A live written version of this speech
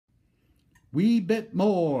wee bit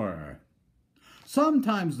more.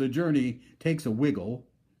 Sometimes the journey takes a wiggle,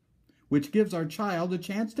 which gives our child a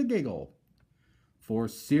chance to giggle. For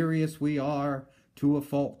serious we are to a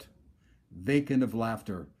fault, vacant of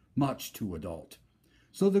laughter, much too adult.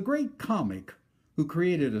 So the great comic who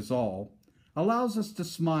created us all allows us to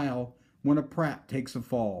smile when a prat takes a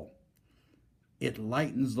fall. It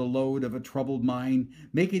lightens the load of a troubled mind,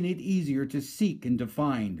 making it easier to seek and to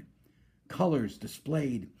find. Colors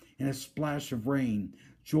displayed in a splash of rain,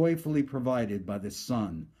 joyfully provided by the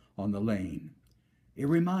sun on the lane. It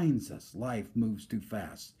reminds us life moves too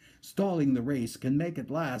fast. Stalling the race can make it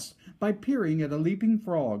last by peering at a leaping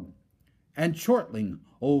frog and chortling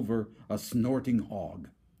over a snorting hog.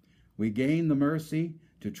 We gain the mercy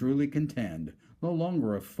to truly contend, no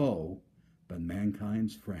longer a foe, but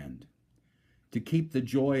mankind's friend. To keep the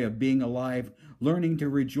joy of being alive, learning to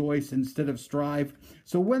rejoice instead of strive,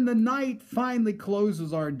 so when the night finally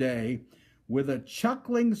closes our day, with a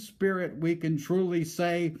chuckling spirit we can truly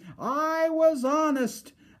say, I was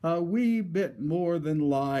honest, a wee bit more than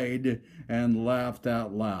lied, and laughed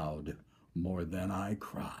out loud more than I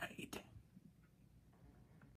cried.